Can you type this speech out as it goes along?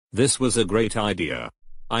This was a great idea.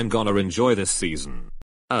 I'm gonna enjoy this season.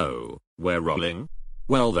 Oh, we're rolling?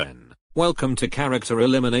 Well then, welcome to Character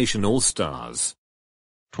Elimination All-Stars.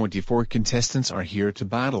 24 contestants are here to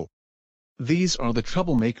battle. These are the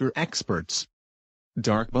troublemaker experts.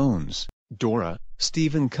 Dark Bones, Dora,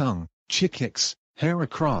 Stephen Kung, Chickix, Hera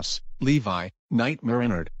Cross, Levi, Nightmare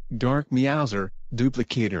Ennard, Dark Meowser,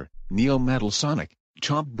 Duplicator, Neo Metal Sonic,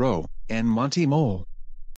 Chomp Bro, and Monty Mole.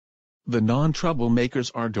 The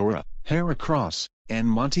non-troublemakers are Dora, Hera Cross, and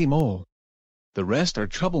Monty Mole. The rest are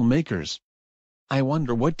troublemakers. I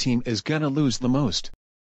wonder what team is gonna lose the most.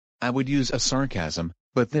 I would use a sarcasm,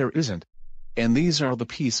 but there isn't. And these are the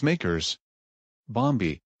peacemakers.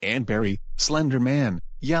 Bombi, and Barry, Slender Man,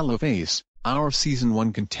 Yellowface, our Season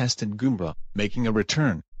 1 contestant Goomba, making a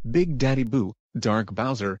return, Big Daddy Boo, Dark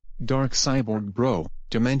Bowser, Dark Cyborg Bro,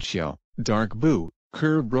 Dementio, Dark Boo,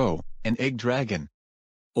 Curve Bro, and Egg Dragon.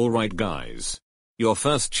 Alright guys. Your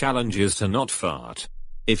first challenge is to not fart.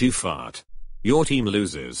 If you fart, your team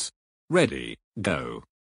loses. Ready, go.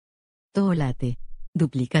 Tolate.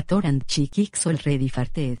 Duplicator and Chickix already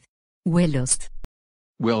farted. We lost.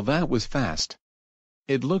 Well, that was fast.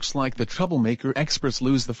 It looks like the troublemaker experts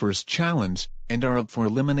lose the first challenge, and are up for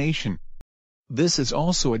elimination. This is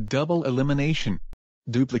also a double elimination.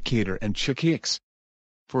 Duplicator and Chickix.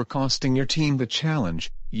 For costing your team the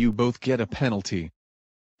challenge, you both get a penalty.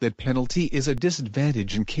 That penalty is a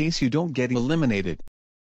disadvantage in case you don't get eliminated.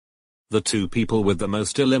 The two people with the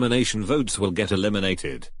most elimination votes will get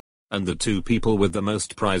eliminated. And the two people with the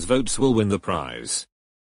most prize votes will win the prize.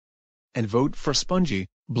 And vote for Spongy,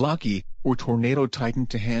 Blocky, or Tornado Titan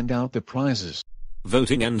to hand out the prizes.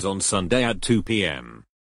 Voting ends on Sunday at 2 p.m.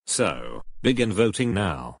 So, begin voting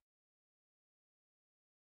now.